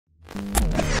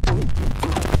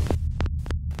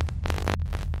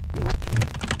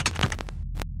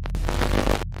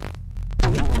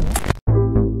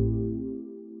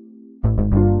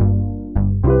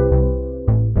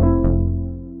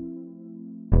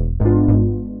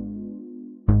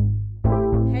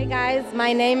guys,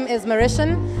 my name is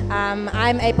Mariechan.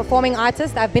 I'm a performing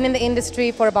artist. I've been in the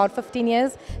industry for about 15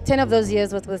 years. 10 of those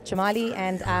years with Jamali,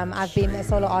 and I've been a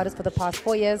solo artist for the past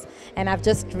 4 years. And I've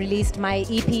just released my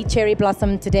EP Cherry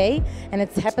Blossom today, and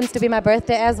it happens to be my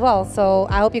birthday as well. So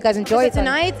I hope you guys enjoy it.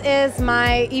 Tonight is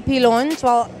my EP launch.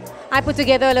 Well, I put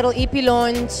together a little EP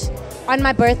launch on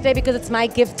my birthday because it's my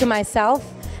gift to myself.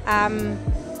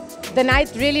 The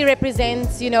night really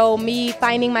represents, me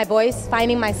finding my voice,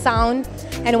 finding my sound,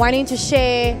 and wanting to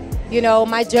share,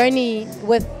 my journey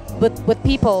with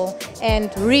people and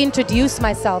reintroduce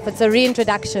myself. It's a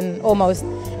reintroduction almost.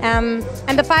 And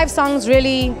the 5 songs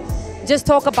really just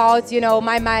talk about,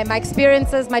 my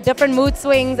experiences, my different mood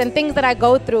swings and things that I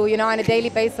go through, on a daily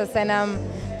basis. And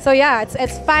so yeah,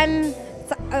 it's fun.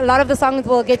 A lot of the songs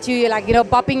will get you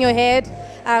bopping your head.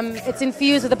 It's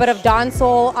infused with a bit of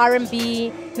dancehall,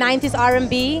 R&B, 90s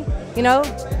R&B,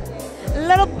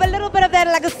 a little bit of that,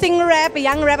 like a sing rap, a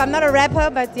young rap. I'm not a rapper,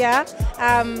 but yeah.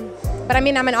 But I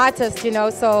mean, I'm an artist,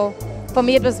 so for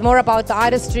me it was more about the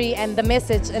artistry and the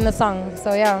message in the song.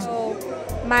 So yeah. So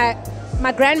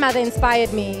my grandmother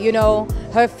inspired me,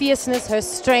 her fierceness, her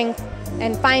strength,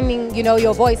 and finding,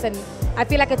 your voice. And I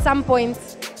feel like at some point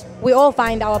we all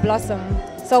find our blossom.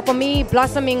 So for me,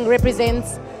 blossoming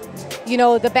represents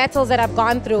the battles that I've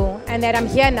gone through and that I'm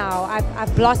here now.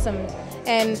 I've blossomed,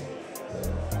 and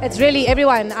it's really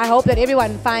everyone. I hope that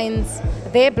everyone finds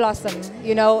their blossom,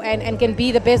 and can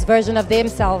be the best version of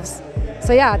themselves.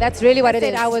 So yeah, that's really what it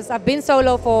is. I've been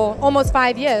solo for almost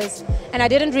 5 years, and I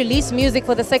didn't release music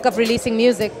for the sake of releasing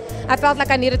music. I felt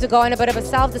like I needed to go on a bit of a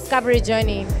self-discovery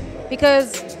journey,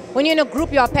 because when you're in a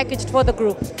group, you are packaged for the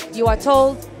group. You are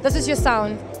told, this is your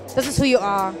sound, this is who you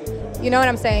are. You know what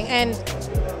I'm saying?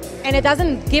 And it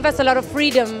doesn't give us a lot of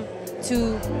freedom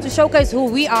to showcase who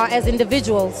we are as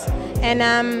individuals.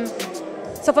 And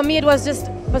so for me, it was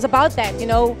about that,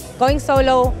 Going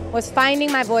solo was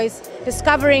finding my voice,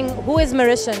 discovering who is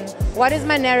Mariechan, what is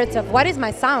my narrative, what is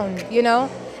my sound,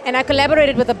 And I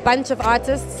collaborated with a bunch of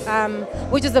artists,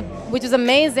 which is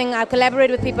amazing. I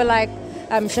collaborated with people like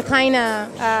Shekinah,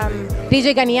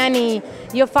 DJ Ganiani,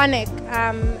 Euphonic.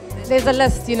 There's a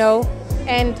list,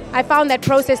 And I found that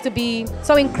process to be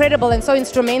so incredible and so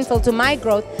instrumental to my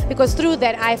growth, because through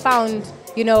that I found,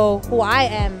 who I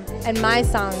am and my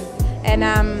sound.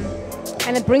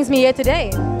 And it brings me here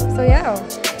today. So yeah.